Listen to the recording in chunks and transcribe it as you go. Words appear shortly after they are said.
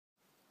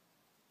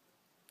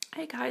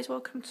Hey guys,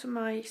 welcome to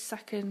my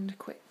second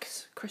quick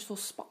crystal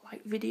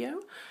spotlight video.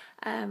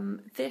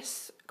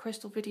 This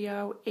crystal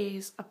video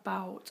is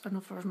about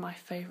another of my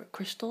favourite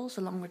crystals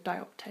along with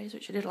dioptase,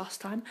 which I did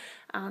last time,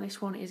 and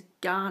this one is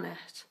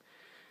garnet.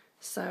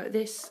 So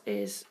this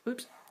is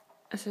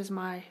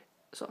my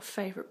sort of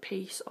favourite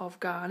piece of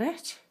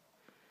garnet.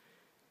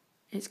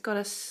 It's got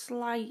a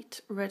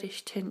slight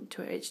reddish tint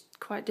to it. It's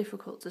quite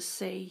difficult to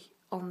see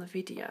on the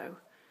video,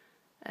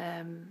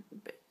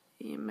 but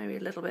maybe a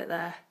little bit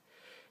there.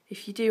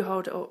 If you do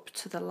hold it up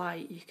to the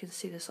light, you can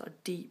see the sort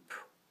of deep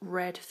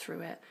red through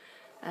it.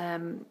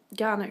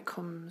 Garnet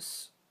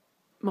comes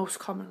most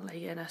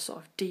commonly in a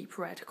sort of deep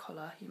red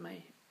colour. You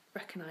may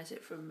recognise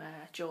it from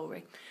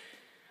jewellery.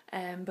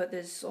 But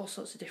there's all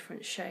sorts of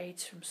different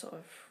shades, from sort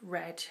of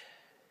red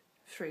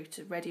through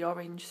to reddy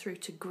orange through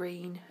to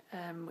green,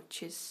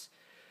 which is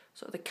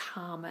sort of the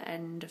calmer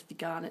end of the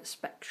garnet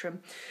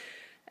spectrum.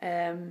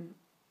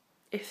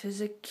 If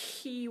there's a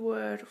key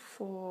word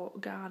for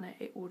garnet,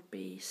 it would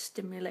be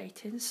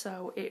stimulating.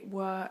 So it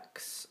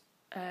works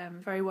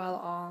very well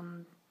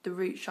on the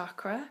root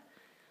chakra.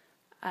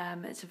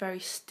 It's a very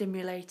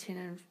stimulating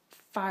and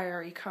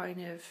fiery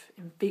kind of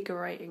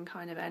invigorating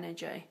kind of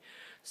energy.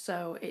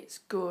 So it's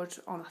good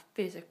on a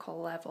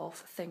physical level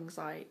for things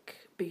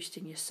like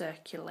boosting your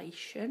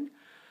circulation,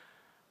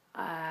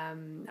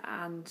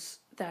 and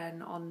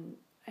then on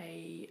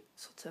a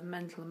sort of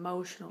mental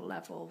emotional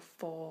level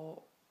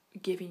for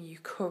giving you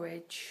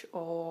courage,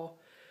 or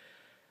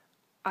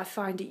I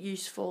find it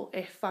useful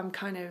if I'm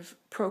kind of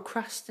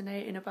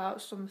procrastinating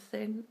about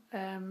something,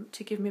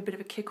 to give me a bit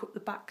of a kick up the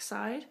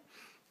backside.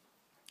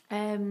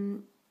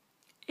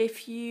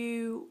 If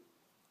you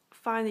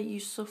find that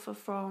you suffer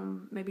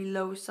from maybe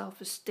low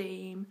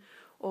self-esteem,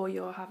 or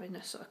you're having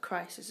a sort of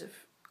crisis of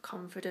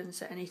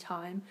confidence at any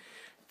time,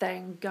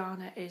 then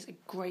garnet is a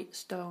great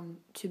stone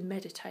to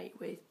meditate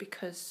with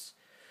because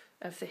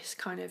of this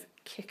kind of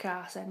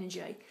kick-ass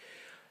energy.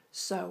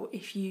 So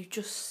if you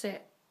just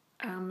sit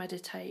and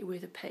meditate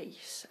with a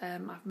piece,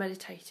 I've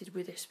meditated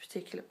with this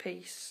particular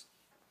piece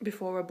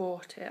before I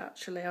bought it.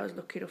 Actually, I was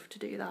lucky enough to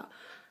do that,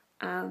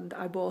 and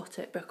I bought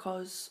it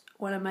because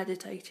when I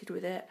meditated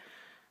with it,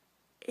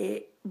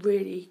 it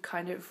really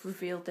kind of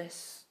revealed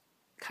this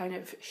kind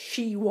of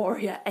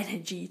she-warrior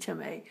energy to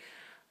me,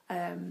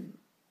 and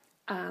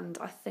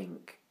I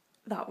think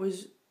that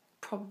was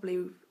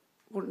probably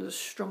one of the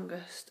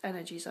strongest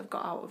energies I've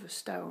got out of a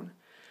stone.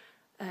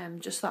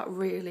 Just that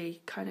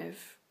really kind of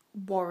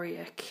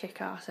warrior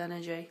kick-ass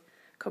energy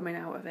coming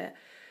out of it.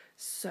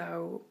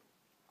 So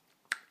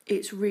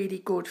it's really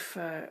good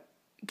for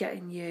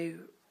getting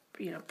you,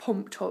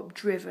 pumped up,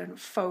 driven,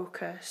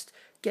 focused,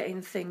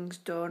 getting things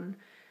done,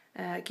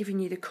 giving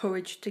you the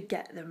courage to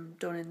get them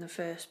done in the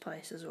first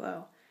place as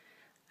well.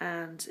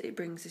 And it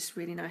brings this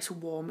really nice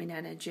warming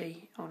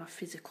energy on a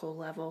physical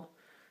level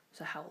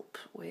to help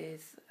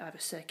with either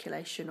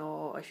circulation,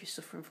 or if you're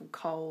suffering from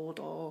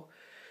cold or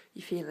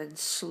you're feeling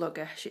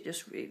sluggish, it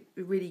just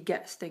really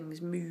gets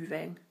things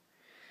moving.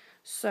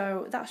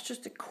 So that's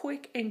just a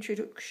quick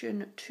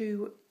introduction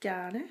to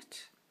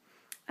garnet.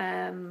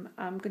 I'm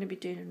going to be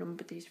doing a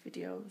number of these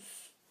videos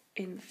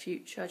in the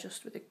future,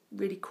 just with a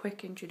really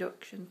quick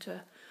introduction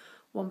to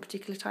one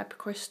particular type of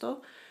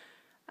crystal.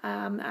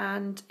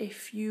 And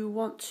if you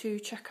want to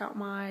check out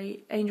my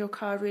angel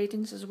card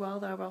readings as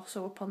well, they're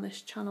also up on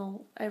this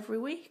channel every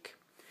week.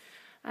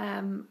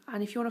 And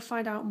if you want to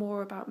find out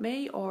more about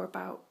me or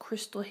about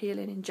crystal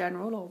healing in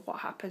general, or what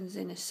happens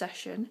in a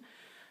session,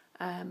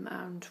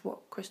 and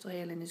what crystal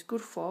healing is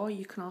good for,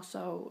 you can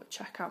also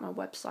check out my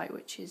website,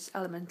 which is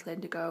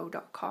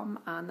elementalindigo.com,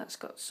 and that's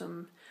got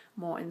some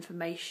more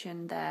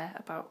information there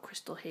about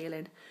crystal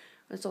healing.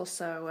 There's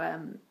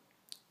also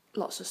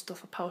lots of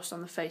stuff I post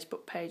on the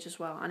Facebook page as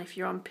well. And if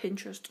you're on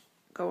Pinterest,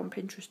 go on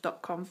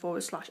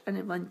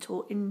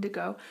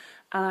pinterest.com/elementalindigo,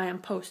 and I am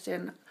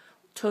posting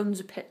tons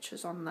of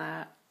pictures on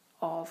there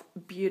of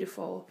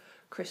beautiful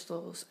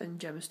crystals and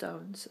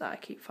gemstones that I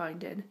keep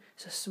finding.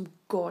 So some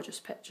gorgeous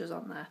pictures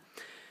on there.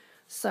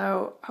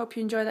 So hope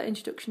you enjoy that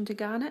introduction to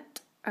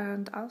garnet,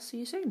 and I'll see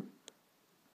you soon.